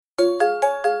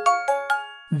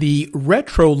The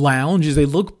Retro Lounge is a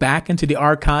look back into the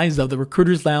archives of the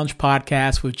Recruiters Lounge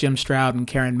podcast with Jim Stroud and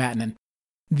Karen Matanen.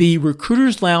 The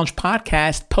Recruiters Lounge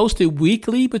podcast posted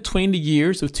weekly between the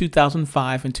years of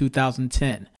 2005 and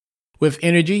 2010. With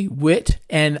energy, wit,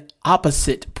 and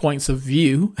opposite points of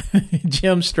view,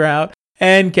 Jim Stroud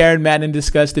and Karen Matanen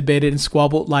discussed, debated, and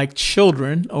squabbled like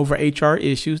children over HR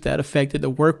issues that affected the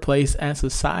workplace and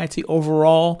society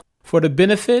overall for the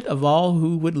benefit of all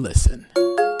who would listen.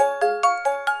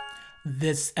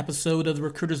 This episode of the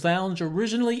Recruiters Lounge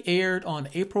originally aired on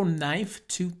April 9th,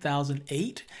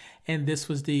 2008, and this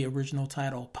was the original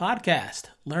title, Podcast,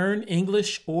 Learn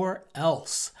English or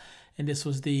Else. And this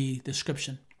was the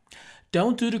description.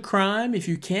 Don't do the crime if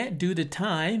you can't do the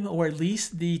time, or at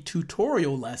least the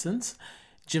tutorial lessons.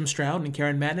 Jim Stroud and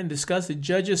Karen Matanen discussed the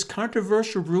judge's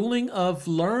controversial ruling of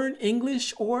Learn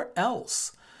English or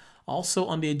Else. Also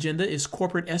on the agenda is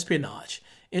corporate espionage,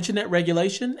 internet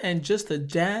regulation, and just a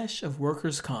dash of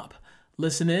workers' comp.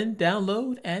 Listen in,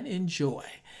 download, and enjoy.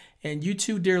 And you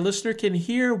too, dear listener, can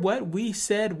hear what we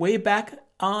said way back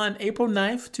on April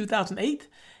 9th, 2008,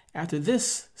 after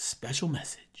this special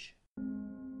message.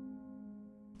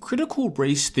 Critical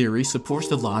race theory supports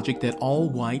the logic that all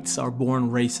whites are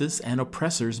born racist and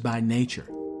oppressors by nature.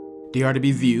 They are to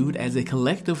be viewed as a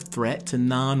collective threat to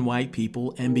non-white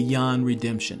people and beyond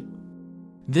redemption.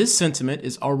 This sentiment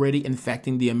is already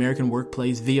infecting the American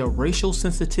workplace via racial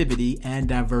sensitivity and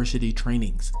diversity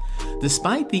trainings.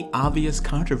 Despite the obvious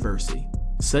controversy,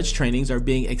 such trainings are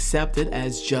being accepted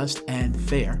as just and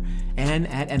fair, and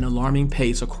at an alarming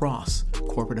pace across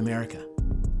corporate America.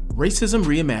 Racism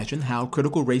Reimagined: How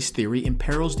Critical Race Theory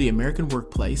Imperils the American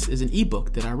Workplace is an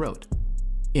ebook that I wrote.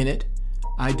 In it,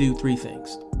 I do three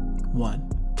things. 1.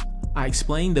 I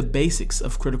explain the basics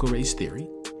of critical race theory.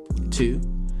 2.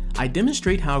 I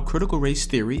demonstrate how critical race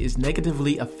theory is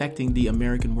negatively affecting the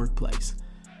American workplace.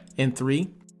 And 3,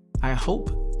 I hope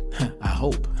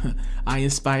I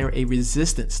inspire a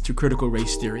resistance to critical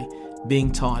race theory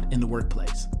being taught in the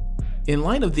workplace. In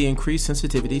light of the increased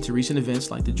sensitivity to recent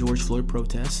events like the George Floyd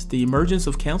protests, the emergence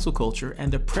of cancel culture, and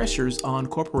the pressures on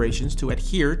corporations to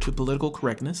adhere to political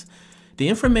correctness, the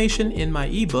information in my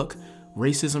ebook,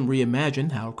 Racism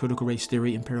Reimagined: How Critical Race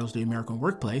Theory Imperils the American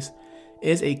Workplace,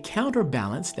 is a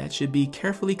counterbalance that should be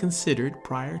carefully considered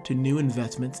prior to new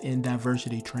investments in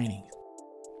diversity training.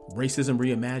 Racism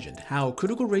Reimagined: How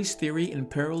Critical Race Theory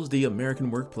Imperils the American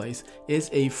Workplace is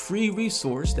a free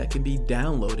resource that can be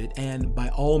downloaded and, by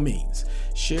all means,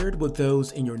 shared with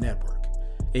those in your network.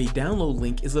 A download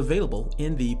link is available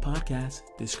in the podcast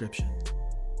description.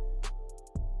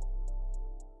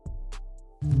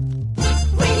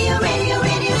 Radio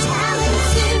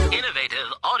Talent.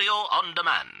 Innovative audio on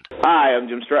demand. Hi, I'm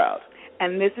Jim Stroud.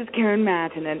 And this is Karen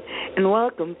Matanen, and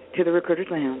welcome to the Recruiters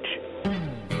Lounge.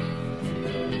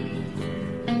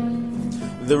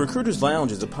 The Recruiters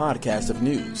Lounge is a podcast of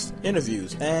news,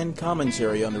 interviews, and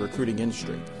commentary on the recruiting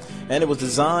industry, and it was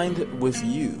designed with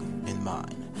you in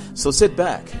mind. So sit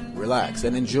back, relax,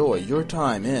 and enjoy your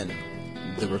time in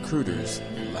the Recruiters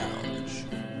Lounge.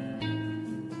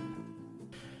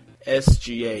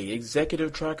 SGA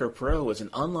Executive Tracker Pro is an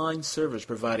online service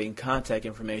providing contact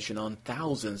information on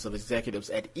thousands of executives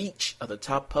at each of the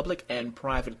top public and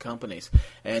private companies.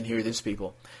 And hear this,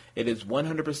 people. It is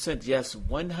 100%, yes,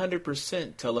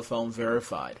 100% telephone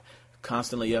verified,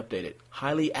 constantly updated,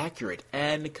 highly accurate,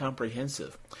 and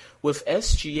comprehensive. With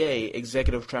SGA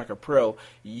Executive Tracker Pro,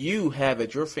 you have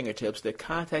at your fingertips the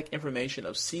contact information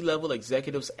of C-level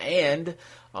executives and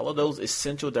all of those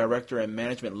essential director and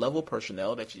management level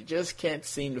personnel that you just can't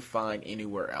seem to find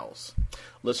anywhere else.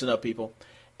 Listen up, people.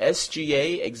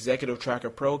 SGA Executive Tracker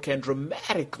Pro can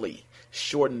dramatically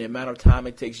shorten the amount of time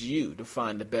it takes you to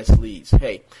find the best leads.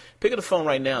 Hey, pick up the phone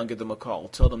right now and give them a call.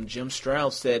 Tell them Jim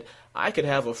Stroud said I could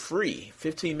have a free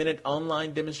 15-minute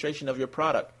online demonstration of your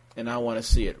product, and I want to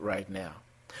see it right now.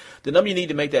 The number you need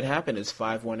to make that happen is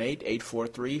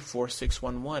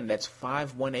 518-843-4611. That's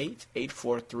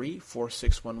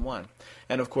 518-843-4611.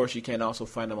 And, of course, you can also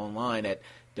find them online at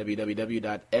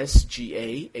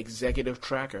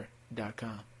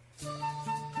www.sgaexecutivetracker.com.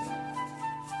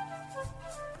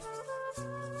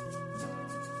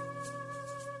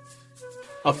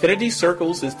 Affinity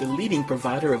Circles is the leading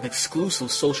provider of exclusive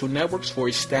social networks for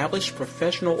established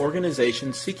professional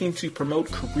organizations seeking to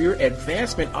promote career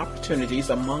advancement opportunities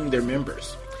among their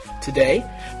members. Today,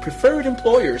 preferred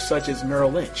employers such as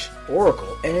Merrill Lynch,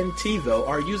 Oracle, and TiVo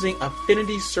are using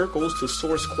Affinity Circles to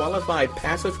source qualified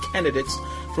passive candidates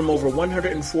from over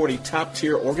 140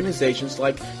 top-tier organizations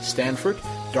like Stanford,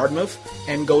 Dartmouth,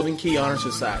 and Golden Key Honor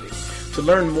Society. To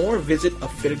learn more, visit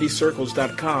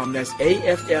affinitycircles.com. That's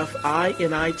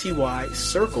AFFINITY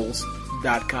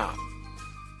circles.com.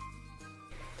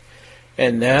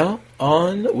 And now,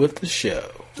 on with the show.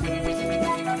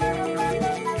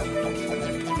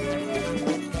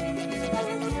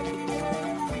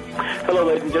 Hello,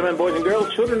 ladies and gentlemen, boys and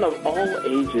girls, children of all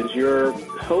ages. Your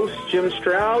host, Jim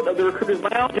Stroud of the Recruiters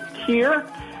Lounge, is here.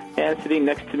 And sitting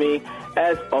next to me,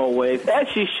 as always, as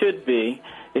she should be,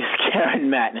 is Karen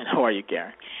Matnan. How are you,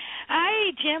 Karen?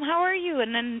 Hi, Jim. How are you?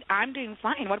 And then I'm doing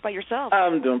fine. What about yourself?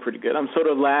 I'm doing pretty good. I'm sort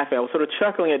of laughing. I was sort of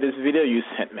chuckling at this video you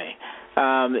sent me.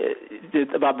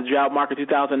 It's about the job market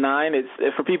 2009.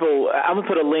 It's for people. I'm going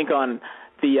to put a link on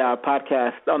the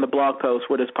podcast, on the blog post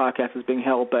where this podcast is being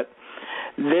held. But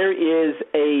there is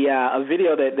a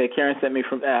video that Karen sent me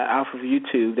from off of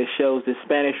YouTube that shows this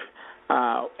Spanish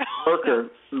worker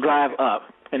drive up,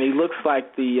 and he looks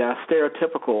like the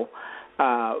stereotypical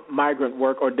migrant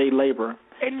work or day labor.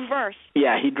 In reverse.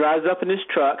 Yeah, he drives up in his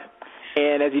truck,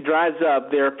 and as he drives up,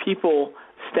 there are people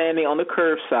standing on the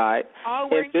curbside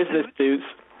in business suits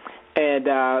and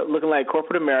looking like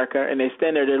corporate America, and they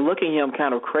stand there. They're looking at him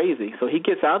kind of crazy. So he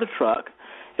gets out of the truck,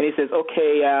 and he says,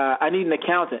 okay, I need an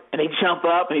accountant. And they jump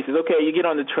up, and he says, okay, you get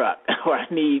on the truck. Or I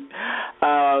need,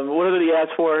 what did he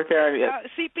ask for, Karen?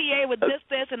 CPA with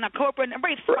this, and the corporate.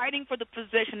 Everybody's fighting for the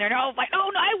position. They're all like, oh,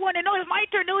 no, I want to know. It's my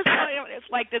turn. No, it's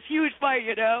like this huge fight,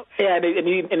 you know? Yeah, and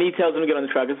he tells them to get on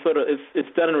the truck. It's sort of, it's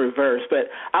done in reverse.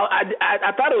 But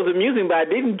I thought it was amusing, but I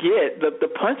didn't get the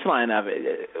punchline of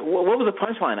it. What was the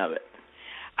punchline of it?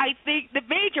 I think the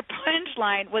major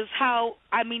punchline was how,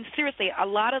 I mean, seriously, a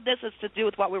lot of this is to do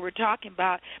with what we were talking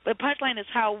about, but the punchline is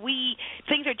how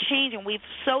things are changing. We've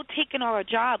so taken all our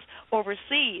jobs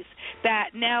overseas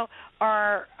that now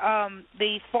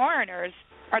the foreigners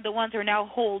are the ones who are now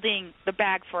holding the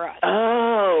bag for us.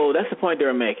 Oh, that's the point they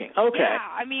were making. Okay. Yeah,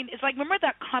 I mean, it's like, remember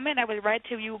that comment I read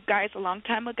to you guys a long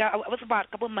time ago? It was about a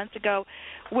couple of months ago,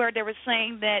 where they were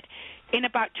saying that in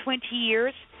about 20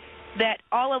 years, that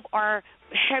all of our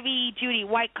heavy-duty,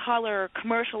 white-collar,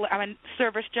 commercial,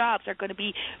 service jobs are going to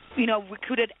be,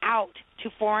 recruited out to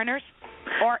foreigners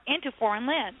or into foreign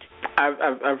land.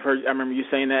 I've heard. I remember you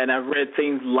saying that, and I've read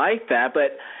things like that.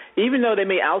 But even though they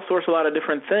may outsource a lot of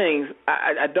different things,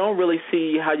 I don't really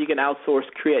see how you can outsource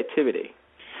creativity,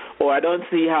 or I don't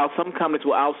see how some companies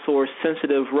will outsource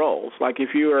sensitive roles. Like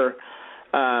if you're,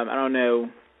 I don't know,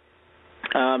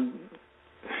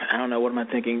 what am I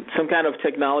thinking? Some kind of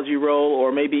technology role,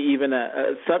 or maybe even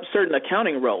certain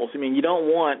accounting roles. I mean, you don't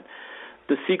want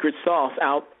the secret sauce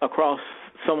out across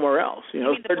somewhere else.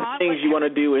 Certain things you want to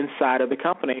do inside of the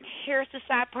company. Here's the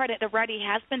sad part: it already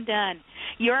has been done.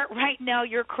 Right now,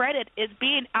 your credit is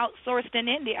being outsourced in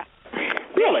India.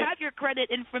 Really? They have your credit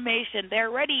information. They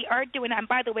already are doing that. And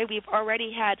by the way, we've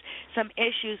already had some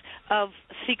issues of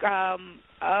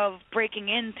breaking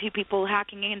into people,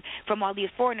 hacking in from all these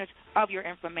foreigners of your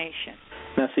information.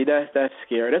 Now, see, that's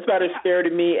scary. That's about as scary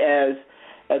to me as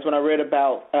when I read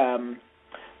about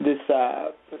this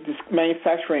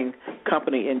manufacturing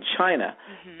company in China.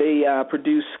 Mm-hmm. They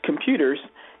produce computers,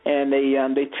 and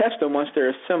they test them once they're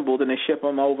assembled, and they ship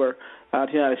them over to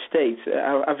the United States.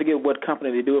 I forget what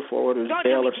company they do it for, whether it's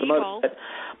Dell or some other.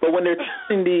 But when they're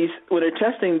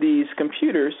testing these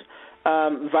computers,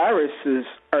 viruses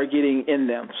are getting in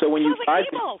them. So when you buy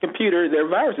the computer, they're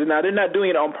viruses. Now, they're not doing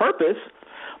it on purpose,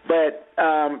 but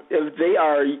if they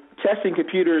are testing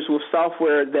computers with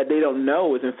software that they don't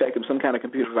know is infected with some kind of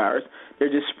computer virus,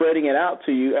 they're just spreading it out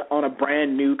to you on a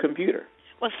brand new computer.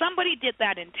 Well, somebody did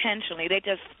that intentionally.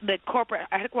 The corporate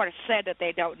headquarters said that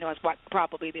they don't know what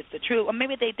probably is the truth, or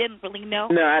maybe they didn't really know.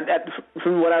 No,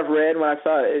 from what I've read, when I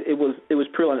saw it, it was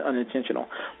purely unintentional.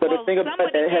 But the thing about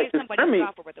that had concerned me.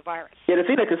 With the virus. Yeah, the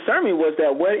thing that concerned me was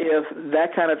that what if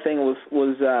that kind of thing was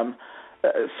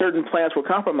certain plants were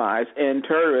compromised and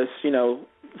terrorists,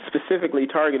 specifically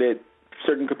targeted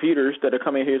certain computers that are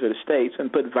coming here to the States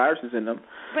and put viruses in them.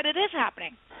 But it is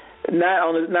happening. Not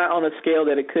on the scale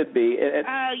that it could be, and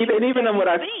even on what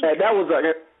I said, that was like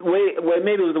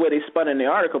maybe it was the way they spun in the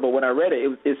article. But when I read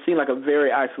it, it seemed like a very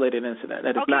isolated incident.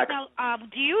 That is not. Now,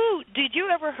 did you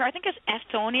ever hear? I think it's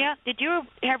Estonia. Did you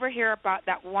ever hear about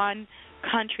that one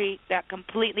country that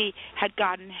completely had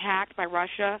gotten hacked by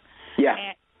Russia?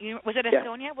 Yeah. Was it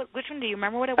Estonia? Yeah. Which one? Do you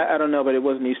remember what it was? I don't know, but it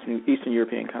was an Eastern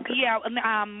European country. Yeah. It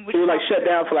was like shut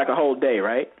down for like a whole day,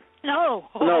 right? No,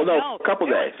 a couple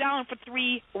days. It was down for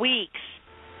 3 weeks.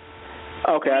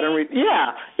 Okay, I didn't read.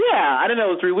 Yeah, I didn't know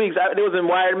it was 3 weeks. It was in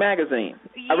Wired magazine.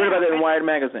 I read about that in Wired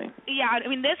magazine. Yeah, I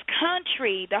mean, this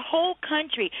country, the whole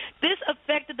country, this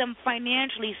affected them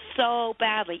financially so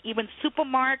badly. Even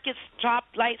supermarkets,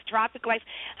 stoplights, traffic lights.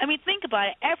 I mean, think about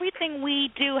it. Everything we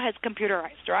do has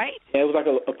computerized, right? Yeah, it was like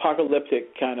an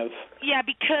apocalyptic kind of. Yeah,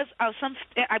 because of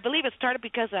I believe it started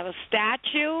because of a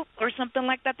statue or something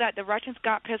like that the Russians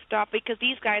got pissed off because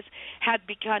these guys had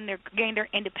gained their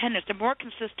independence. They're more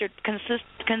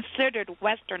considered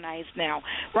westernized now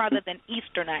rather than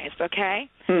easternized, okay?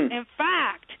 In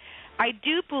fact, I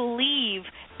do believe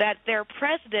that their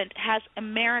president has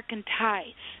American ties.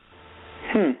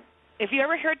 If you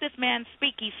ever heard this man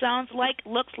speak, he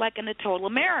looks like a total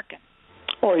American.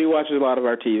 Or he watches a lot of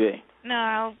our TV.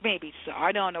 No, maybe so.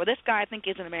 I don't know. This guy, I think,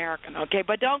 is an American, okay?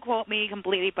 But don't quote me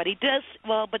completely. But he does,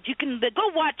 but you can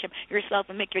go watch him yourself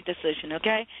and make your decision,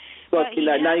 okay? Well,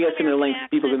 now you got to send me the link so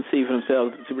people can see for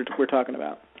themselves what we're talking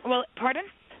about. Well, pardon?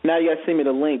 Now you got to send me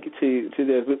the link to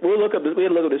this. We had to look up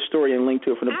this story and link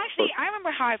to it from the Actually, I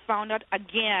remember how I found out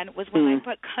again was when I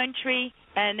put country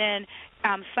and then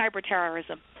cyber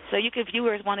terrorism. So if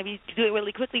viewers want to do it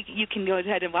really quickly, you can go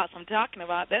ahead and watch them talking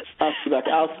about this. I'll see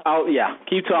if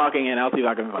keep talking and I'll see if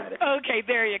I can find it. Okay,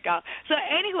 there you go. So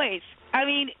anyways, I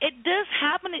mean, it does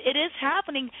happen. It is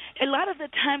happening. A lot of the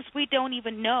times we don't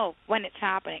even know when it's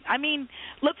happening. I mean,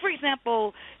 look, for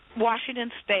example,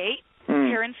 Washington State,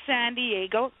 here in San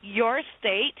Diego, your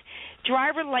state,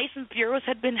 driver license bureaus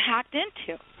had been hacked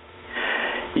into.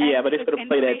 Yeah, but they sort of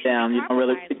play that down. You don't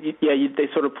really. They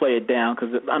sort of play it down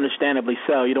because, understandably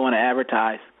so, you don't want to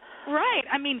advertise. Right.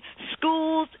 I mean,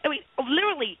 schools. I mean,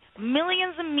 literally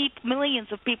millions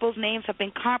of people's names have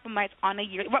been compromised on a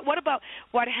year. What about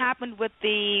what happened with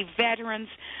the Veterans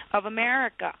of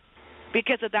America?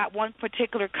 Because of that one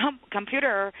particular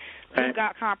computer who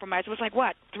got compromised. It was like,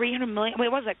 what, 300 million?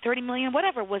 Wait, what was it, 30 million?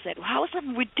 Whatever was it? How was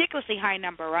some ridiculously high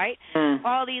number, right?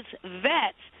 All these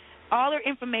vets, all their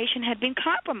information had been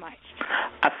compromised.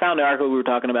 I found the article we were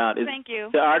talking about. Thank you.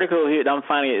 The article here I'm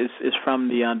finding is from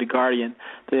the Guardian.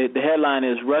 The headline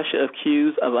is Russia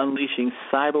accused of unleashing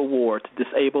cyber war to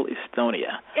disable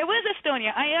Estonia. It was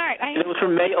Estonia. All right. It was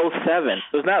from May 2007.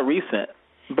 It was not recent.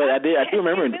 But I do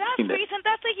remember that's recent.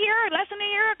 That's less than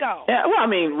a year ago. Yeah, well, I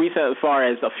mean, recent as far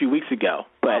as a few weeks ago.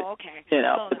 But, okay. You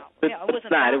know, it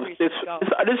wasn't that recent ago.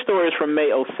 This story is from May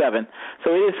 2007,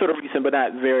 so it is sort of recent, but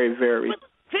not very, very recent.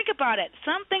 Think about it.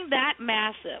 Something that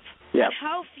massive. Yeah.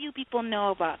 How few people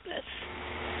know about this.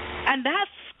 And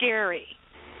that's scary.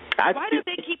 Why do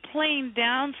they keep playing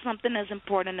down something as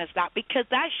important as that? Because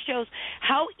that shows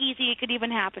how easy it could even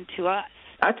happen to us.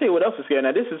 I'll tell you what else is scary.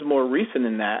 Now, this is more recent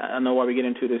than that. I don't know why we get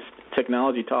into this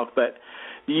technology talk, but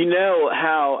you know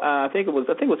how I think it was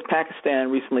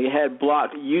Pakistan recently had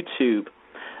blocked YouTube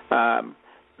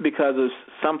because of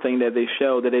something that they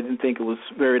showed that they didn't think it was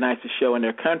very nice to show in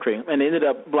their country, and they ended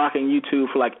up blocking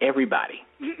YouTube for like everybody.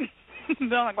 You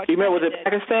remember, was it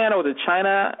Pakistan or was it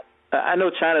China? I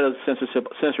know China does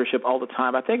censorship all the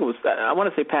time. I think it was, I want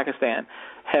to say Pakistan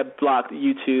had blocked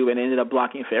YouTube and ended up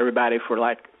blocking it for everybody for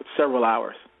like several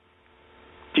hours.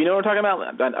 Do you know what I'm talking about?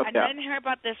 Okay. I didn't hear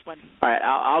about this one. All right,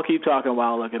 I'll keep talking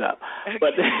while I look it up. Okay.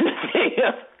 But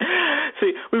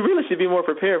see, we really should be more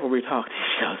prepared when we talk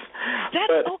these shows.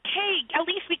 That's okay. At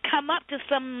least we come up to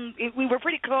some. We were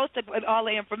pretty close to all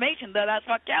the information, though. That's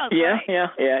what counts. Yeah, right?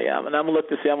 yeah. And I'm gonna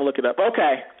look it up.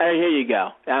 Okay, here you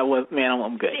go.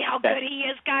 I'm good. See how good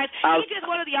he is, guys. He just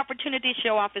wanted the opportunity to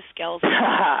show off his skills.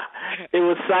 It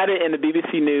was cited in the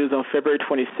BBC News on February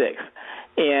 26th,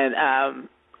 and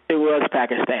it was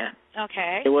Pakistan.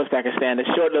 Okay. It was Pakistan.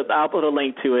 I'll put a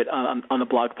link to it on the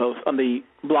blog post for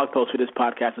this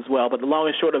podcast as well. But the long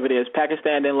and short of it is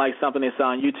Pakistan didn't like something they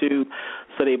saw on YouTube,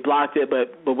 so they blocked it.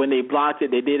 But when they blocked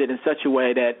it, they did it in such a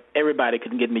way that everybody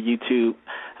couldn't get into YouTube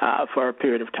for a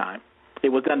period of time. It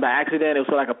was done by accident. It was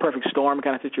sort of like a perfect storm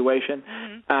kind of situation.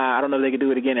 Mm-hmm. I don't know if they could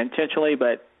do it again intentionally,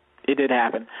 but it did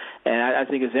happen. And I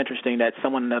think it's interesting that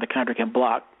someone in another country can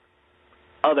block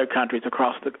other countries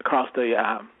across the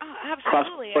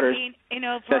absolutely. borders. I mean,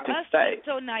 for us, it's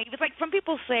so naive. It's like some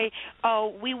people say,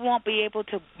 "Oh, we won't be able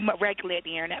to regulate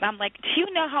the internet." I'm like, do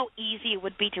you know how easy it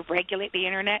would be to regulate the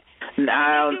internet?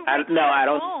 I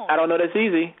don't know that's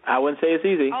easy. I wouldn't say it's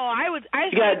easy. Oh,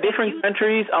 You got different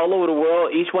countries all over the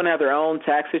world. Each one have their own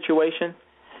tax situation.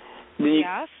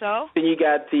 Then you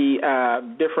got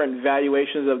the different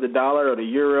valuations of the dollar or the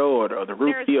euro or the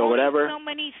rupee or whatever. There's so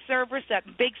many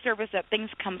big servers that things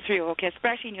come through, okay,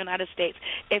 especially in the United States.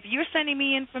 If you're sending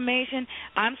me information,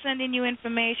 I'm sending you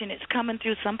information. It's coming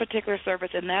through some particular service,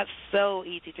 and that's so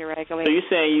easy to regulate. So you're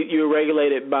saying you're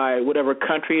regulated by whatever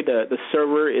country the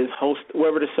server is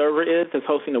whoever the server is that's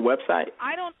hosting the website?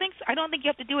 I don't think so. I don't think you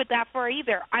have to do it that far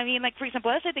either. I mean, like, for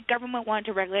example, let's say the government wanted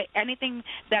to regulate anything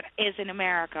that is in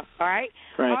America, all right?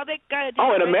 Right. All they got to do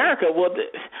in America, well,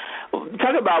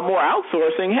 talk about more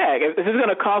outsourcing. Heck, if this is going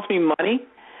to cost me money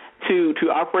to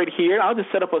operate here, I'll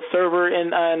just set up a server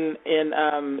in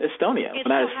Estonia, it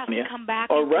not still has Estonia, to come back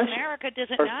or into Russia, America, does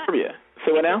it or not? Serbia.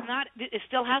 So what now? It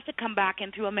still has to come back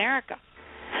into America.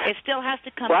 It still has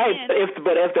to come right, in.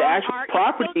 But if the actual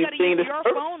property is being use your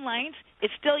phone lines,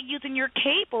 it's still using your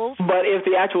cables. But if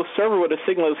the actual server where the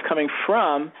signal is coming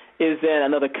from is in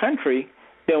another country,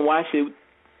 then why should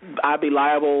I be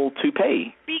liable to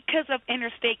pay? Because of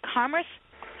interstate commerce.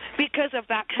 Because of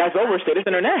that kind That's overstate. It's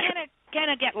international.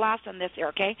 Kind of get lost on this here,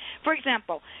 okay? For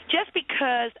example, just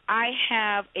because I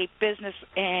have a business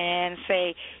in,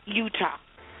 say, Utah,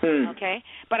 okay,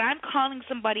 but I'm calling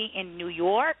somebody in New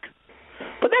York.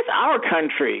 But that's our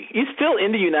country. You're still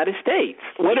in the United States.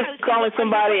 What if calling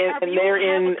somebody and they're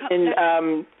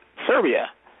in Serbia?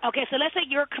 Okay, so let's say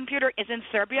your computer is in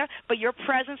Serbia, but your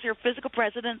physical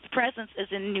presence is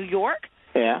in New York.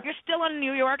 Yeah. You're still on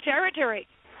New York territory.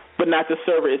 But not the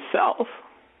server itself.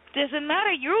 Doesn't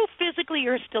matter. You're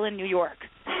still in New York.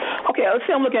 Okay, let's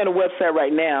say I'm looking at a website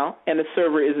right now, and the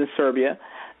server is in Serbia,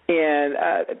 and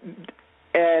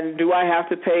do I have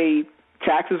to pay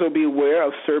taxes or be aware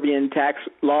of Serbian tax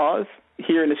laws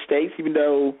here in the States, even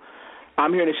though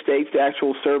I'm here in the States, the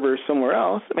actual server is somewhere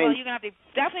else? Well, you're going to have to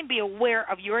definitely be aware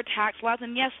of your tax laws.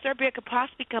 And, yes, Serbia could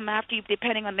possibly come after you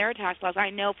depending on their tax laws. I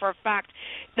know for a fact,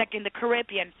 like in the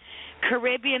Caribbean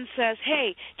says,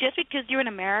 hey, just because you're in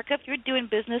America, if you're doing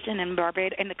business in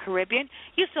Barbados, in the Caribbean,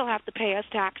 you still have to pay us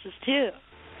taxes too.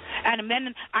 And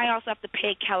then I also have to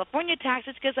pay California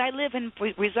taxes because I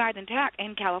reside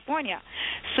in California.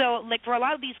 So, like, for a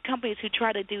lot of these companies who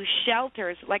try to do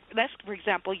shelters, like let's, for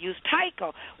example, use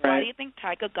Tyco. Right. Why do you think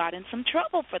Tyco got in some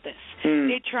trouble for this?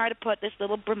 They tried to put this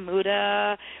little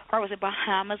Bermuda, or was it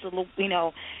Bahamas, little,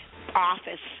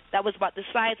 office that was about the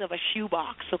size of a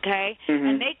shoebox, okay?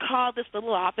 And they called this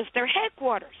little office their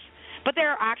headquarters. But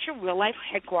their actual real-life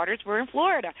headquarters were in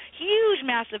Florida. Huge,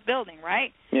 massive building,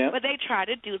 right? Yeah. But they tried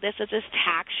to do this as a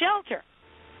tax shelter.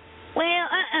 Well,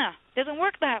 doesn't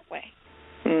work that way.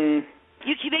 You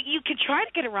can try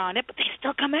to get around it, but they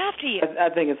still come after you.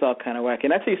 I think it's all kind of wacky.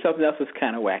 And I tell you something else that's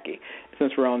kind of wacky,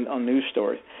 since we're on news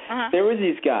stories. There were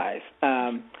these guys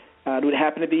who would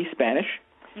happen to be Spanish.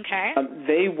 Okay.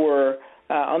 They were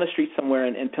on the street somewhere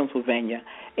in Pennsylvania,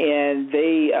 and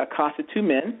they accosted two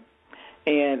men.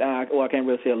 And, I can't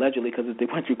really say allegedly because they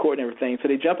went through court and everything. So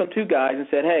they jumped on two guys and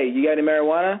said, hey, you got any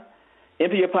marijuana?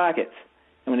 Empty your pockets.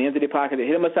 And when they emptied their pockets, they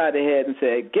hit them upside the head and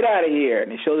said, get out of here.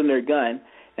 And they showed them their gun,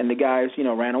 and the guys,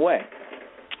 ran away.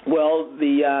 Well,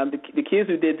 the kids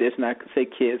who did this, and I say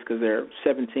kids because they're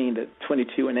 17 to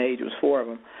 22 in age, it was four of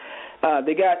them,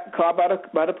 they got caught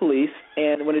by the police,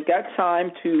 and when it got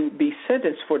time to be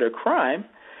sentenced for their crime,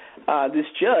 this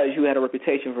judge, who had a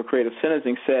reputation for creative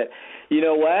sentencing, said, you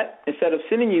know what, instead of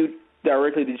sending you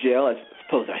directly to jail, I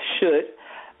suppose I should,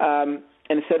 and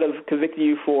instead of convicting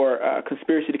you for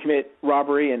conspiracy to commit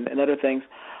robbery and other things,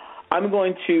 I'm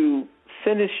going to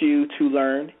sentence you to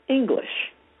learn English.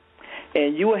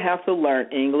 And you will have to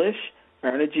learn English,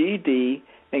 earn a GED,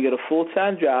 and get a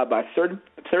full-time job by a certain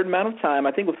amount of time,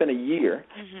 I think within a year.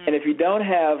 And if you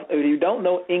don't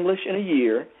know English in a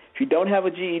year, if you don't have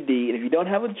a GED, and if you don't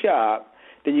have a job,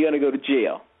 then you're going to go to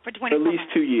jail for at least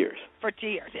 2 years. For 2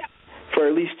 years, yeah. For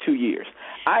at least 2 years.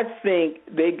 I think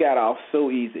they got off so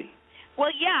easy.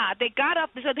 Well, yeah, they got up.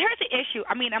 So here's the issue.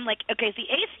 I mean, I'm like, okay, is the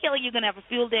ACLU going to have a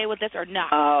field day with this or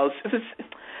not?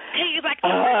 Hey, he's like,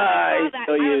 I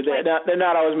tell you, they're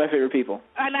not always my favorite people.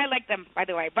 And I like them, by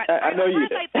the way. But I know you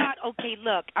do. I thought, okay,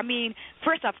 look, I mean,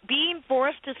 first off, being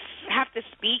forced to have to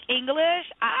speak English,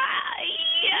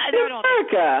 I don't know.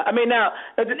 America. I mean, now,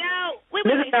 wait,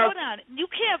 hold on. You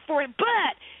can't force it,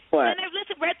 but what? then I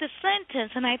read the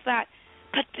sentence, and I thought,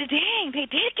 but dang, they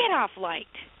did get off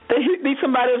light. They beat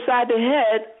somebody upside the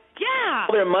head. Yeah.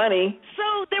 For their money.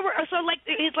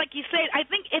 It's like you said, I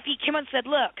think if he came and said,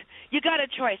 look, you got a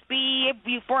choice, be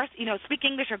forced, speak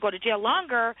English or go to jail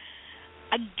longer,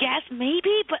 I guess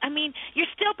maybe, but I mean, you're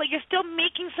still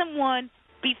making someone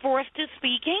be forced to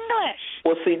speak English.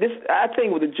 Well, see, I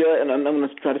think with the judge, and I'm going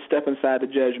to try to step inside the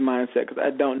judge mindset because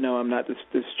I don't know, I'm not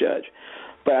this judge,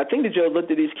 But I think the judge looked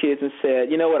at these kids and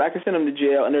said, you know what, I can send them to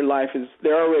jail, and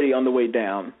they're already on the way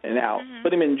down and out. Mm-hmm.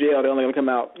 Put them in jail, they're only going to come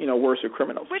out, worse or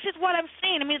criminals. Which is what I'm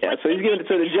saying. I mean, it's Yeah, like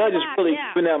so the judge is really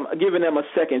giving them a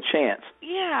second chance.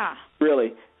 Yeah.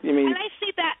 Really. I mean, and I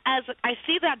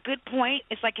see that good point.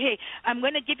 It's like, hey, I'm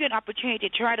going to give you an opportunity to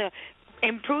try to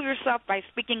improve yourself by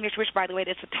speaking English, which, by the way,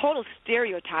 that's a total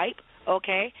stereotype.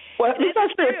 Okay. Well, it's not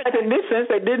stereotype in this sense.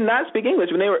 They did not speak English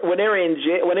when they were in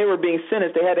jail. When they were being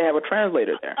sentenced, they had to have a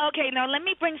translator there. Okay. Now let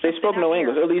me bring something They spoke no up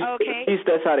English. Here. At least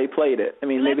that's how they played it. I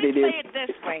mean, let maybe me they did. play it this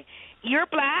way. You're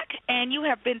black, and you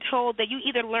have been told that you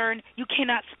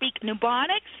cannot speak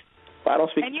Nubonics. Well, I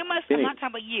don't speak. And you must. I'm not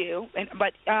talking about you,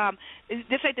 but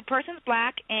just like the person's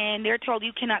black, and they're told you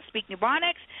cannot speak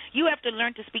Nubonics. You have to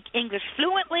learn to speak English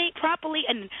fluently, properly,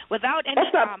 and without any.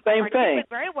 That's not the same thing.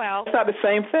 Very well. That's not the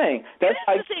same thing. That's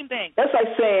the same thing. That's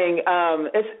like saying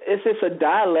it's just a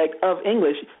dialect of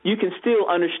English. You can still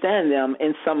understand them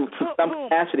in some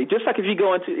capacity. Just like if you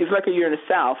go into, it's like if you're in the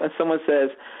South and someone says,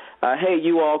 hey,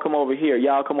 you all come over here.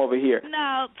 Y'all come over here.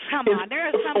 No, come on.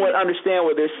 There's someone understand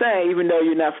what they're saying, even though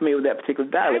you're not familiar with that particular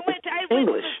dialect.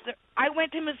 English. I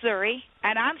went to Missouri,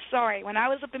 and I'm sorry. When I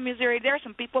was up in Missouri, there are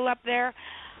some people up there.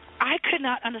 I could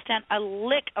not understand a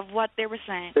lick of what they were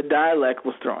saying. The dialect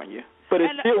was throwing you, but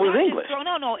it still was English.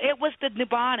 No, it was the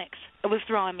Nubonics that was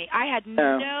throwing me. I had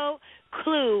no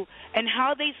clue in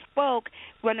how they spoke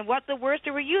what the words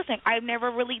they were using. I've never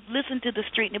really listened to the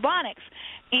street Nubonics.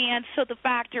 And so the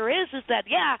factor is that,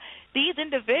 these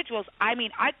individuals, I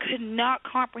mean, I could not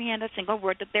comprehend a single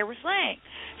word that they were saying.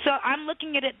 So I'm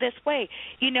looking at it this way.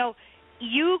 We're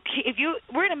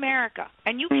in America,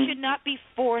 and you should not be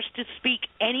forced to speak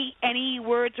any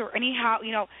words or anyhow,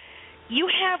 you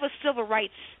have a civil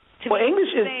rights. English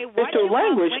is the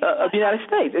language of the United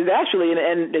States. It's actually,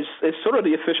 and it's sort of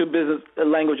the official business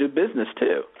language of business,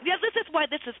 too. Yeah, this is why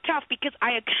this is tough, because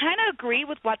I kind of agree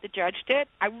with what the judge did.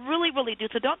 I really, really do.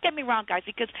 So don't get me wrong, guys,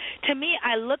 because to me,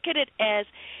 I look at it as,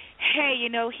 hey,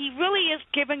 he really is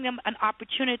giving them an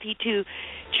opportunity to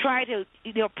try to,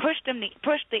 push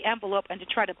the envelope and to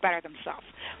try to better themselves.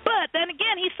 But then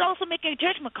again, he's also making a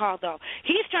judgment call, though.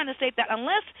 He's trying to say that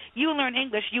unless you learn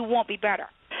English, you won't be better.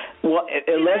 Well,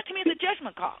 that to me is a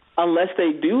judgment call. Unless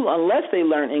they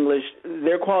learn English,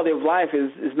 their quality of life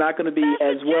is not going to be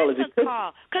as well as it could.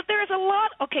 Because there's a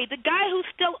lot. Okay, the guy who's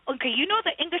still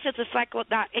that English is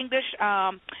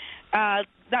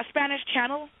that Spanish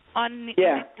channel on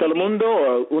Telemundo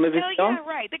or Univision. Yeah,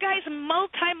 right. The guy's a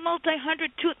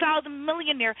multi-hundred, 2,000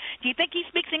 millionaire. Do you think he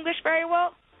speaks English very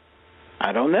well?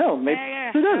 I don't know. Maybe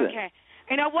he doesn't. Okay.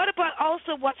 What about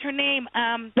also what's her name?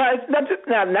 Not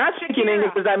speaking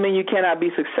English does that mean you cannot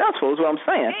be successful, is what I'm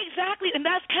saying. Exactly, and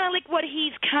that's kind of like what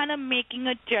he's kind of making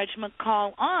a judgment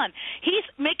call on. He's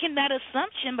making that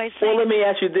assumption by saying... Well, let me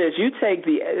ask you this. You take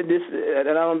this, and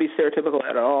I don't want to be stereotypical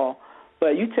at all,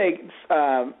 but you take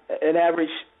an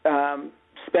average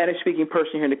Spanish-speaking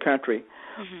person here in the country,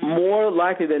 more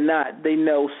likely than not, they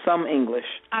know some English.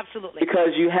 Absolutely.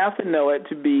 Because you have to know it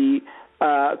to be...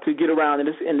 to get around in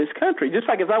this country. Just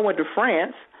like if I went to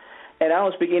France and I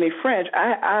don't speak any French,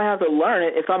 I have to learn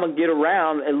it if I'm going to get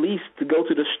around, at least to go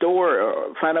to the store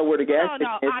or find out where the gas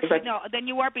station is. No. Then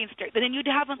you are being straight. Then you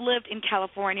haven't lived in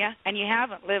California and you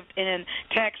haven't lived in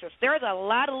Texas. There's a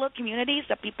lot of little communities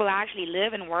that people actually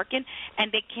live and work in,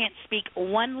 and they can't speak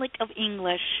one lick of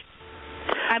English.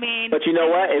 I mean, but you know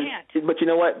what?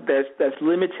 That's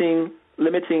limiting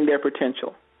their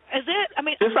potential. Is it? I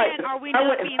mean, are we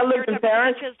not being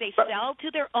stereotypical because they sell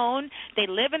to their own, they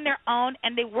live in their own,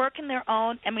 and they work in their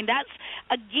own? I mean, that's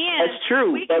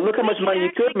true. But look how much money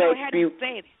you could make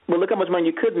look how much money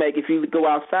you could make if you go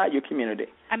outside your community.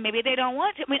 And maybe they don't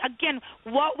want to. I mean, again,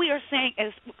 what we are saying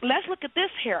is, let's look at this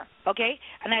here, okay?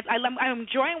 And I'm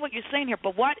enjoying what you're saying here,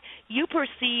 but what you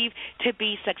perceive to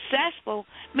be successful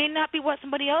may not be what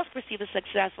somebody else perceives as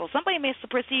successful. Somebody may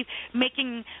perceive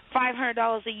making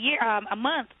 $500 a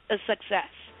month a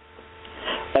success.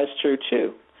 That's true,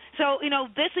 too. So,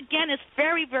 this, again, is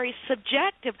very, very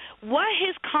subjective. What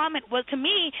his comment was, to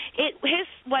me,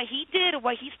 what he did or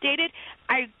what he stated,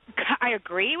 I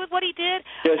agree with what he did.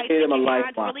 Just gave him a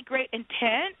lifeline. He had really great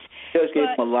intent. Just gave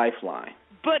him a lifeline.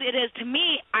 But it is, to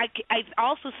me, I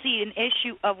also see an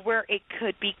issue of where it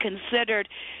could be considered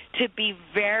to be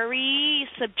very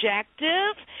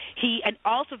subjective, and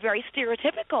also very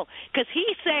stereotypical, because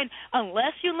he's saying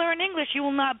unless you learn English, you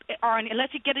will not, or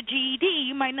unless you get a GED,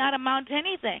 you might not amount to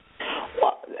anything.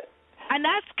 Well, and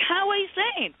that's kind of what he's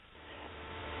saying.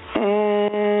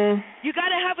 You got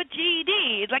to have a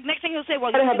GED. It's like next thing he'll say,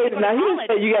 well, you got to go to college.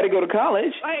 You got to go to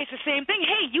college. It's the same thing.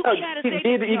 Hey, you can't say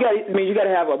you got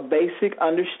to have a basic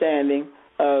understanding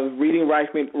of reading,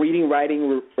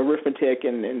 writing, arithmetic,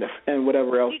 and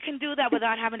whatever else. You can do that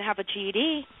without having to have a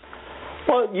GED.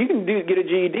 Well, you can get a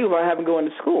GED without having to go into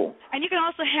school. And you can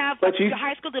also have a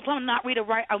high school diploma and not read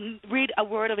a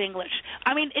word of English.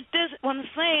 I mean, it does. What I'm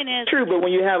saying is true, but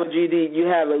when you have a GED, you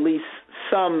have at least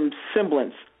some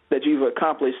semblance that you've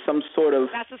accomplished some sort of.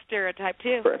 That's a stereotype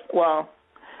too. Well,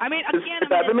 I mean, again,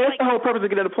 that's the whole purpose of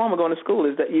getting a diploma going to school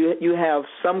is that you have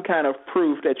some kind of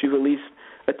proof that you've at least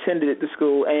attended the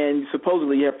school, and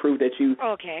supposedly you have proof that you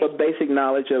have basic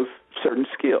knowledge of certain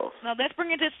skills. Now let's bring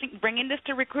this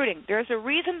to recruiting. There's a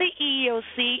reason the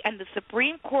EEOC and the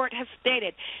Supreme Court have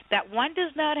stated that one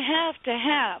does not have to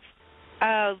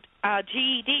have a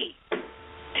GED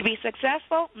to be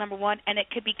successful, number one, and it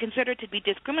could be considered to be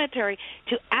discriminatory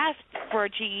to ask for a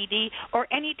GED or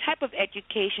any type of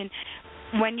education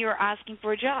when you're asking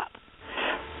for a job.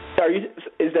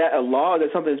 Is that a law or is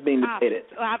that something that's being debated?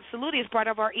 Absolutely. It's part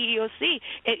of our EEOC.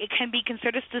 It can be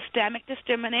considered systemic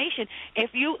discrimination.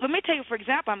 Let me tell you, for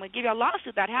example, I'm going to give you a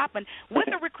lawsuit that happened with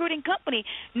a recruiting company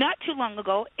not too long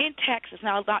ago in Texas.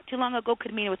 Now, not too long ago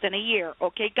could mean within a year.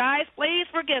 Okay, guys, please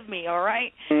forgive me, all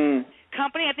right?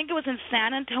 Company, I think it was in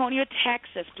San Antonio,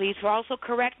 Texas. Please also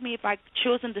correct me if I've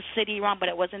chosen the city wrong, but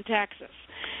it was in Texas.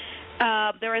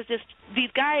 There was this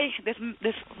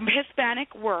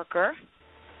Hispanic worker,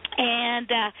 and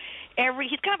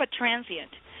he's kind of a transient.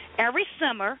 Every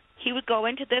summer, he would go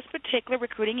into this particular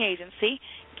recruiting agency,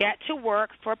 get to work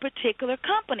for a particular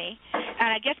company, and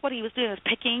I guess what he was doing was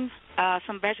picking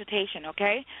some vegetation,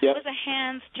 okay? Yep. It was a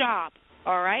hands job,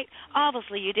 all right?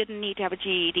 Obviously, you didn't need to have a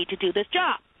GED to do this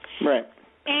job. Right.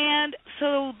 And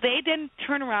so they then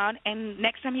turn around, and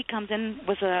next time he comes in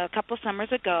was a couple of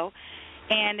summers ago,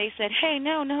 and they said, hey,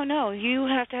 no, you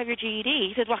have to have your GED.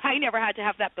 He said, well, I never had to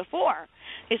have that before.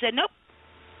 They said, nope,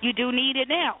 you do need it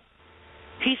now.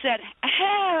 He said,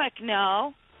 heck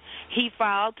no. He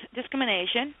filed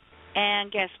discrimination,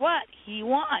 and guess what? He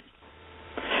won.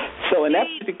 So in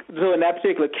that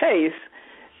particular case,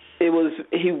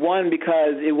 he won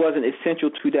because it wasn't essential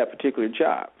to that particular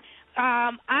job.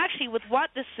 Actually, with what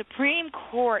the Supreme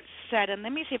Court said, and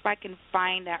let me see if I can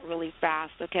find that really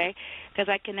fast, okay? Because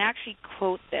I can actually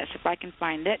quote this if I can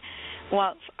find it.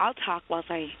 Well, I'll talk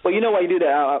whilst I... Well, you know why you do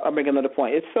that? I'll make another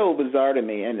point. It's so bizarre to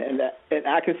me, and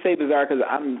I can say bizarre because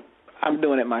I'm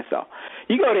doing it myself.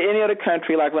 You go to any other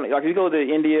country, like you go to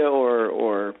India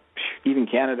or even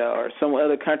Canada or some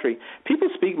other country, people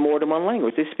speak more than one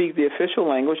language. They speak the official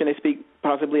language, and they speak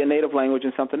possibly a native language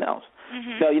and something else.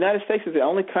 Mm-hmm. Now, the United States is the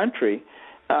only country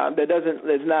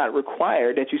that's not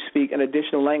required that you speak an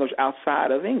additional language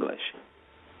outside of English.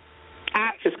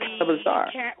 Actually, it's kind of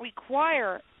bizarre.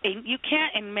 You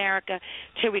can't in America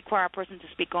to require a person to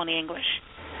speak only English.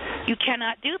 You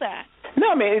cannot do that.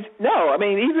 No, I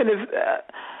mean, even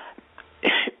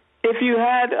if you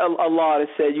had a law that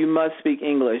said you must speak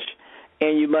English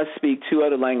and you must speak two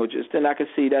other languages, then I could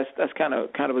see that's kind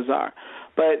of bizarre.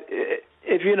 But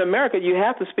if you're in America, you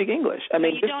have to speak English. I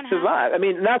mean, just to survive. I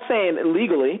mean, not saying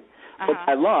legally or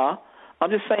by law. I'm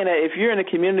just saying that if you're in a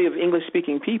community of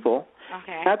English-speaking people,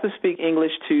 you have to speak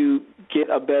English to get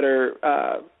a better,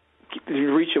 to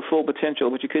reach your full potential,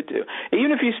 what you could do.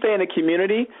 Even if you stay in a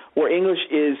community where English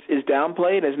is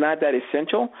downplayed, is not that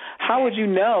essential, how would you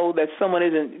know that someone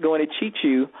isn't going to cheat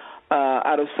you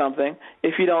out of something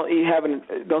if you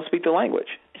don't speak the language?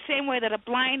 Same way that a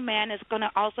blind man is going to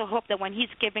also hope that when he's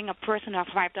giving a person a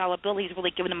 $5 bill, he's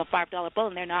really giving them a $5 bill,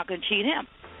 and they're not going to cheat him.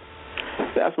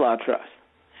 That's a lot of trust.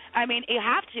 I mean, you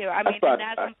have to. I mean, and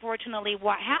that's unfortunately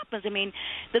what happens. I mean,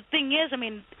 the thing is,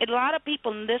 a lot of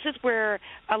people, and this is where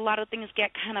a lot of things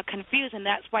get kind of confused, and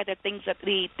that's why the things that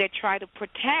they try to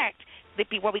protect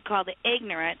what we call the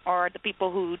ignorant, or the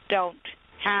people who don't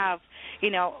have,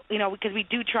 because we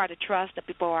do try to trust that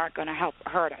people aren't going to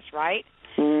hurt us, right?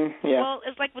 Yeah. Well,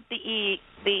 it's like what the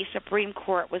Supreme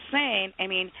Court was saying. I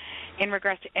mean, in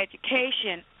regards to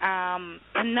education,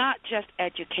 and not just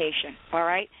education, all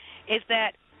right, is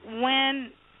that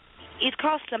when it's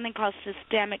called something called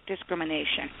systemic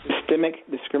discrimination. Systemic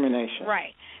discrimination.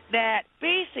 Right. That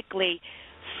basically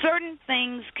certain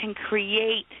things can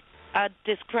create a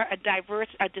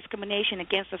discrimination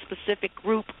against a specific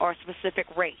group or a specific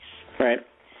race. Right.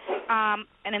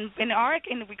 And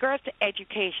in regards to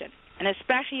education, and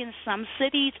especially in some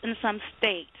cities and some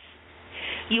states,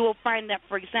 you will find that,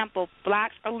 for example,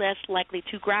 blacks are less likely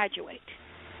to graduate.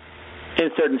 In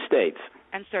certain states.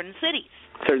 And certain cities.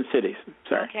 Certain cities,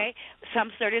 sorry. Okay.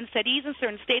 Some certain cities and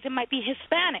certain states, it might be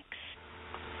Hispanics.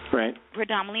 Right.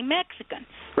 Predominantly Mexicans.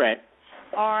 Right.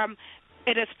 Or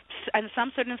it is, in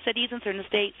some certain cities and certain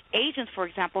states, Asians, for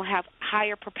example, have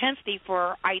higher propensity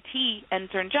for IT and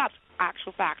certain jobs.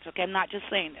 actual facts, okay? I'm not just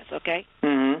saying this, okay?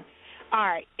 Mm-hmm. All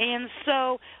right. And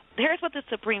so here's what the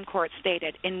Supreme Court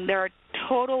stated in their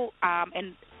total,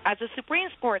 and as the Supreme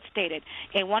Court stated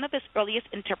in one of its earliest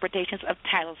interpretations of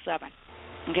Title VII.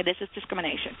 Okay, this is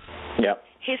discrimination. Yep.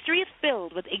 History is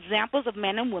filled with examples of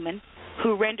men and women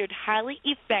who rendered highly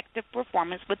effective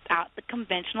performance without the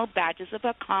conventional badges of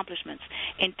accomplishments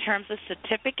in terms of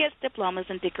certificates, diplomas,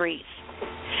 and degrees.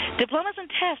 Diplomas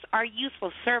and tests are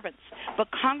useful servants, but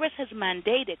Congress has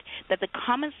mandated that the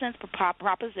common sense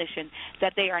proposition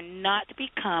that they are not to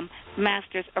become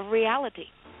masters of reality.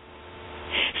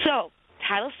 So,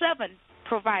 Title VII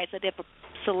provides that if a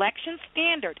selection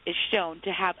standard is shown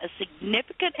to have a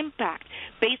significant impact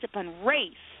based upon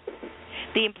race,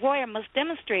 the employer must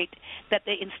demonstrate that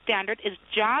the standard is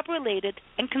job-related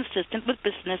and consistent with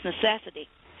business necessity.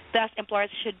 Thus, employers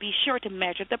should be sure to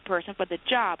measure the person for the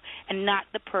job and not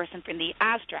the person in the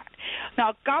abstract. Now,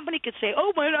 a company could say,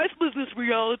 oh, my, that's business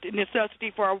reality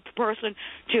necessity for a person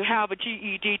to have a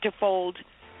GED to fold,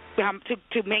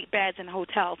 to make beds in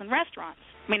hotels and restaurants.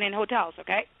 I mean, in hotels,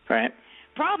 okay? Right.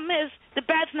 Problem is, the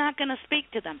bed's not going to speak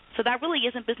to them, so that really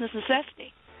isn't business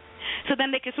necessity. So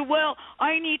then they can say, well,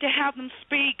 I need to have them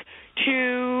speak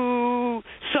to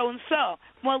so-and-so.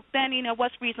 Well, then,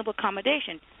 what's reasonable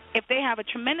accommodation? If they have a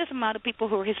tremendous amount of people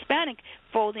who are Hispanic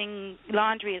folding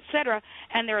laundry, etc.,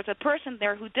 and there's a person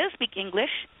there who does speak English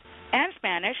and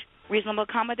Spanish, reasonable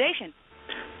accommodation.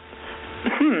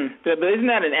 But isn't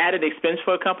that an added expense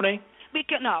for a company?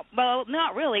 No, well,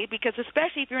 not really, because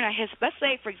especially if you're in let's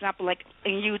say, for example, like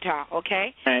in Utah,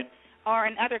 okay? Right. Or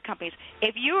in other companies,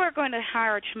 if you are going to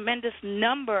hire a tremendous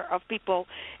number of people,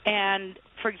 and,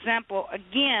 for example,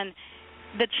 again,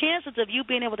 the chances of you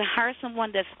being able to hire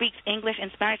someone that speaks English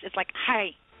and Spanish is like high,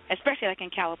 especially like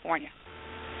in California.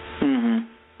 Mm-hmm.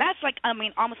 That's like,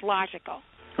 almost logical.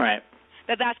 Right.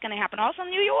 That's going to happen. Also in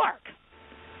New York.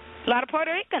 A lot of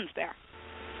Puerto Ricans there.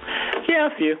 Yeah,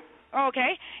 a few.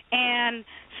 Okay. And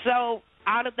so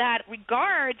out of that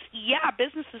regards, yeah,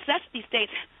 business necessity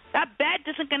states that bed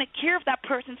isn't going to care if that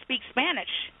person speaks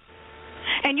Spanish.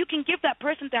 And you can give that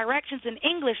person directions in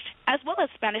English as well as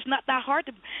Spanish. Not that hard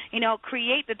to,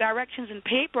 create the directions in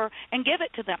paper and give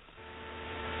it to them.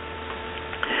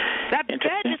 That bed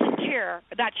doesn't care.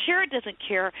 That chair doesn't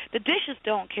care. The dishes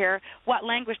don't care what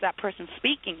language that person's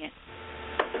speaking in.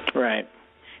 Right.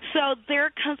 So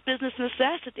there comes business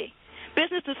necessity.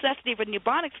 Business necessity for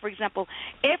Nubonics, for example,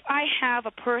 if I have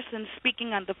a person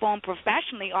speaking on the phone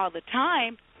professionally all the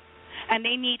time, and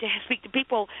they need to speak to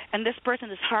people, and this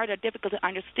person is hard or difficult to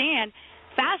understand,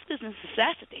 that's business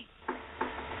necessity.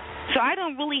 So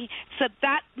so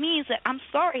that means that, I'm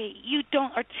sorry, you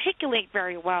don't articulate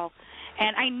very well,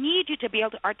 and I need you to be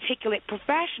able to articulate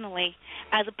professionally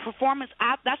as a performance,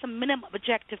 that's a minimum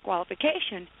objective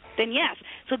qualification. Then yes.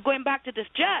 So going back to this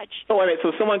judge. So wait a minute.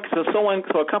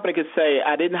 So a company could say,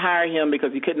 I didn't hire him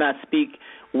because he could not speak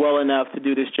well enough to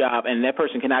do this job, and that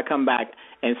person cannot come back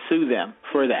and sue them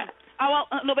for that. Oh,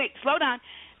 well, no, wait, slow down.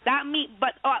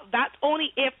 But that's only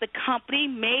if the company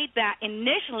made that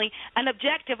initially an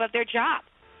objective of their job.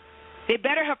 They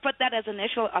better have put that as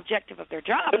initial objective of their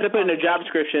job. But they put in their job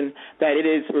description that it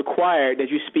is required that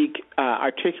you speak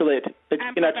articulate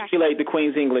the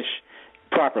Queen's English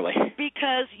properly.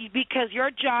 Because your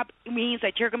job means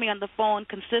that you're going to be on the phone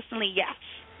consistently, yes.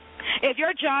 If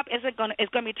your job is going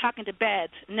to be talking to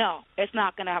beds, no, it's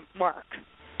not going to work.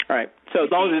 All right. So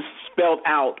as long as it's spelled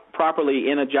out properly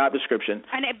in a job description.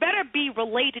 And it better be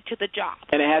related to the job.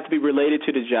 And it has to be related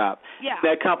to the job. Yeah.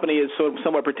 That company is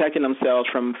somewhat protecting themselves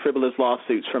from frivolous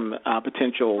lawsuits from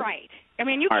potential. Right. I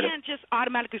mean, you can't just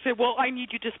automatically say, well, I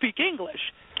need you to speak English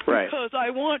because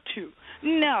I want to.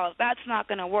 No, that's not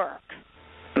going to work.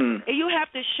 You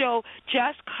have to show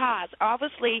just cause.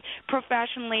 Obviously,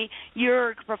 professionally,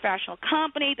 you're a professional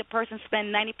company. The person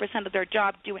spends 90% of their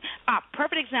job doing.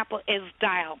 Perfect example is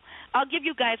Dial. I'll give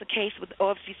you guys a case with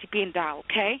OFCCP and Dial,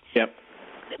 okay? Yep.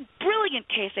 Brilliant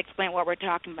case to explain what we're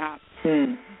talking about.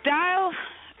 Dial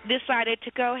decided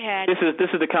to go ahead. This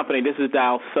is the company. This is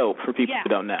Dial Soap for people who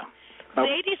don't know.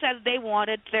 They decided they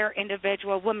wanted their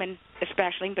individual women,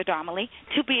 especially predominantly,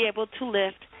 to be able to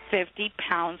lift 50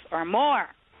 pounds or more.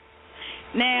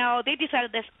 Now, they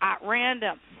decided this at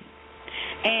random.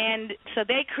 And so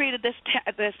they created this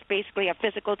basically a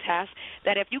physical test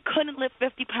that if you couldn't lift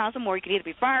 50 pounds or more, you could either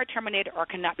be fired, terminated, or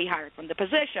cannot be hired from the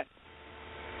position.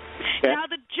 Okay. Now,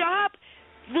 the job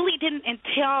really didn't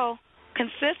entail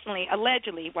consistently,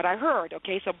 allegedly, what I heard,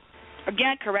 okay? So,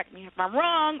 again, correct me if I'm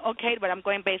wrong, okay, but I'm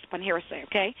going based upon hearsay,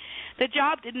 okay? The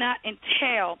job did not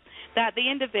entail that the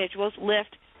individuals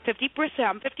lift 50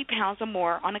 pounds or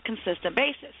more on a consistent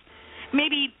basis.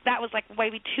 maybe that was like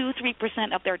maybe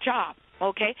 2-3% of their job.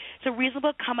 Okay, so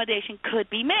reasonable accommodation could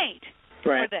be made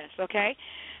for this. Okay,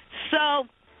 so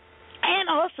and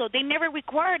also they never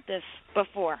required this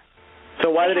before. So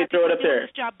why did they throw it up there?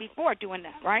 This job before doing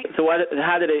that, right? So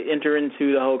how did it enter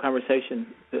into the whole conversation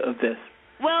of this?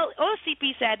 Well,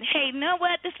 OCP said, hey, you know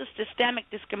what? This is systemic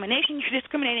discrimination. You're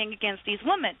discriminating against these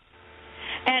women.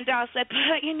 And Dow said,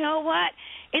 but you know what?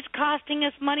 It's costing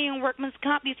us money on workman's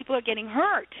comp. These people are getting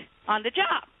hurt on the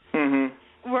job.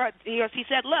 Mm-hmm. Where the EEOC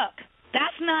said, look,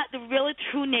 that's not the really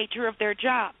true nature of their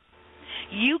job.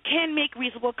 You can make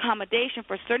reasonable accommodation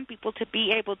for certain people to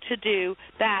be able to do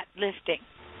that lifting.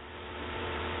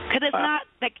 Because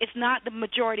it's not the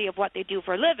majority of what they do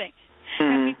for a living.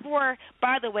 And before,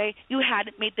 by the way, you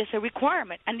hadn't made this a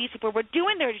requirement, and these people were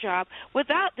doing their job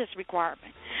without this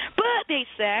requirement. But they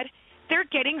said they're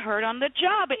getting hurt on the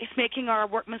job. It's making our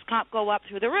workman's comp go up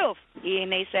through the roof.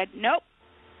 And they said, nope,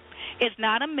 it's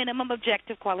not a minimum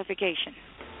objective qualification.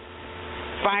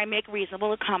 Why make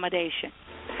reasonable accommodation?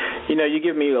 You know, you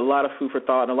give me a lot of food for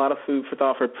thought and a lot of food for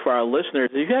thought for our listeners.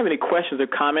 If you have any questions or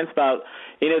comments about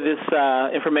this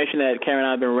information that Karen and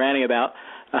I have been ranting about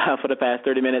for the past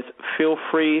 30 minutes, feel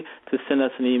free to send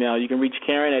us an email. You can reach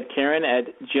Karen at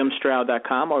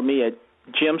jimstroud.com or me at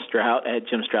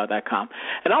jimstroud@jimstroud.com.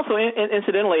 And also,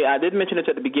 incidentally, I didn't mention this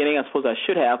at the beginning. I suppose I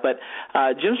should have, but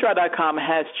jimstroud.com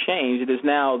has changed. It is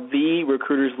now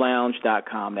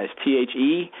therecruiterslounge.com. That's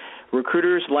THE.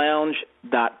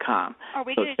 recruiterslounge.com. Are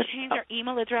we going to change our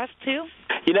email address too?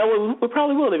 We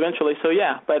probably will eventually, so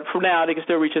yeah. But for now, they can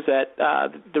still reach us at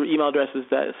the email addresses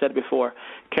that I said before,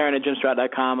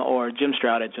 Karen@jimstroud.com or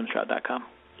jimstroud@jimstroud.com.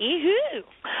 Eehoo.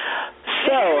 So,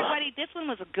 hey, everybody, this one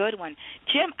was a good one.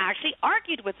 Jim actually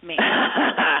argued with me.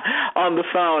 On the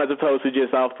phone as opposed to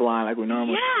just off the line like we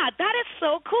normally. Yeah, that is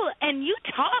so cool. And you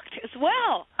talked as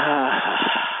well.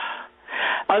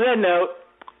 On that note,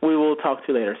 we will talk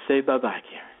to you later. Say bye-bye,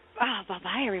 Karen.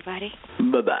 Bye-bye, everybody.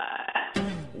 Bye-bye.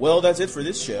 Well, that's it for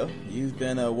this show. You've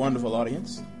been a wonderful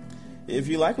audience. If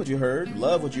you like what you heard,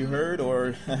 love what you heard,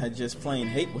 or just plain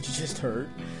hate what you just heard,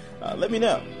 let me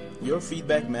know. Your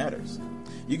feedback matters.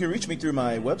 You can reach me through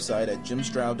my website at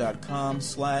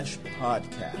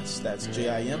jimstroud.com/podcast. That's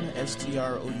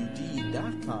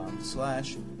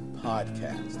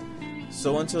JIMSTROUD.com/podcast.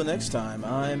 So until next time,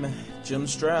 I'm Jim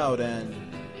Stroud, and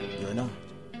you're not.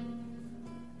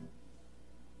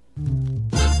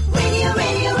 Radio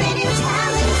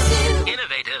Talent Zoo.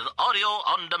 Innovative audio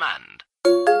on demand.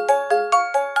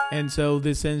 And so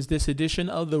this ends this edition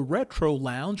of the Retro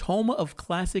Lounge, home of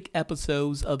classic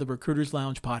episodes of the Recruiters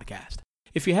Lounge podcast.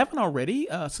 If you haven't already,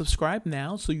 subscribe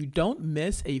now so you don't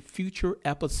miss a future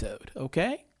episode,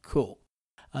 okay? Cool.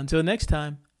 Until next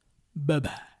time,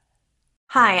 bye-bye.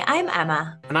 Hi, I'm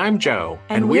Emma. And I'm Joe.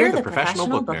 And we're the Professional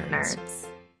Book Nerds.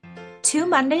 2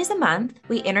 Mondays a month,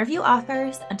 we interview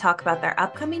authors and talk about their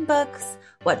upcoming books,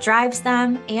 what drives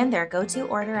them, and their go-to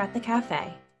order at the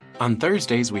cafe. On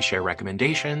Thursdays, we share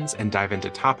recommendations and dive into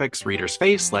topics readers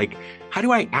face, like how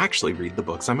do I actually read the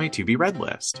books on my to-be-read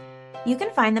list? You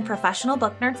can find the Professional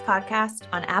Book Nerds podcast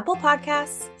on Apple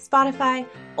Podcasts, Spotify,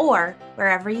 or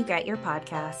wherever you get your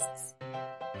podcasts.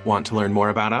 Want to learn more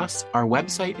about us? Our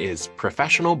website is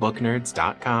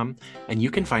professionalbooknerds.com, and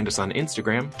you can find us on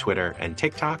Instagram, Twitter, and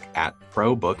TikTok at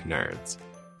ProBookNerds.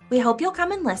 We hope you'll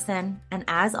come and listen, and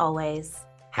as always,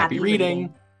 Happy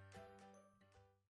reading.